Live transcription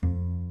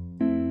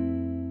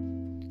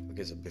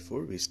Okay, so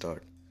before we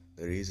start,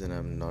 the reason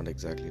I'm not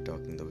exactly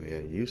talking the way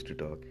I used to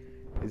talk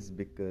is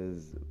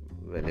because,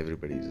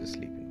 everybody is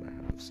asleep in my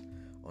house.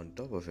 On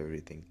top of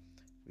everything,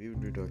 we would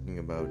be talking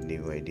about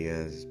new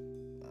ideas,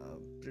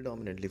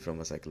 predominantly from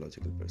a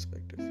psychological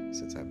perspective.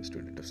 Since I'm a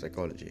student of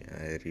psychology,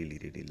 I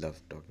really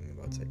love talking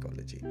about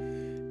psychology.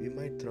 We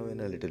might throw in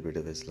a little bit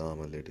of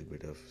Islam, a little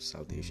bit of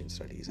South Asian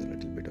studies, a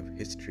little bit of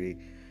history,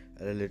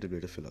 and a little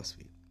bit of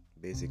philosophy.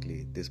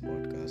 Basically, this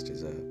podcast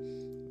is a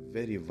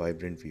very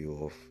vibrant view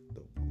of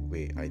the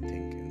way I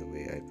think and the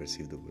way I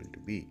perceive the world to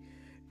be.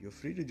 You're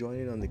free to join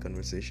in on the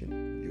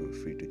conversation. You're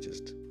free to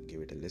just give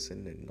it a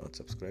listen and not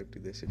subscribe to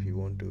this if you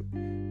want to.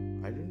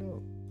 I don't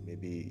know.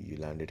 Maybe you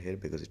landed here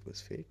because it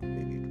was fate.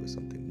 Maybe it was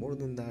something more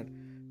than that.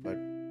 But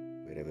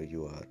wherever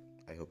you are,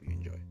 I hope you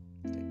enjoy.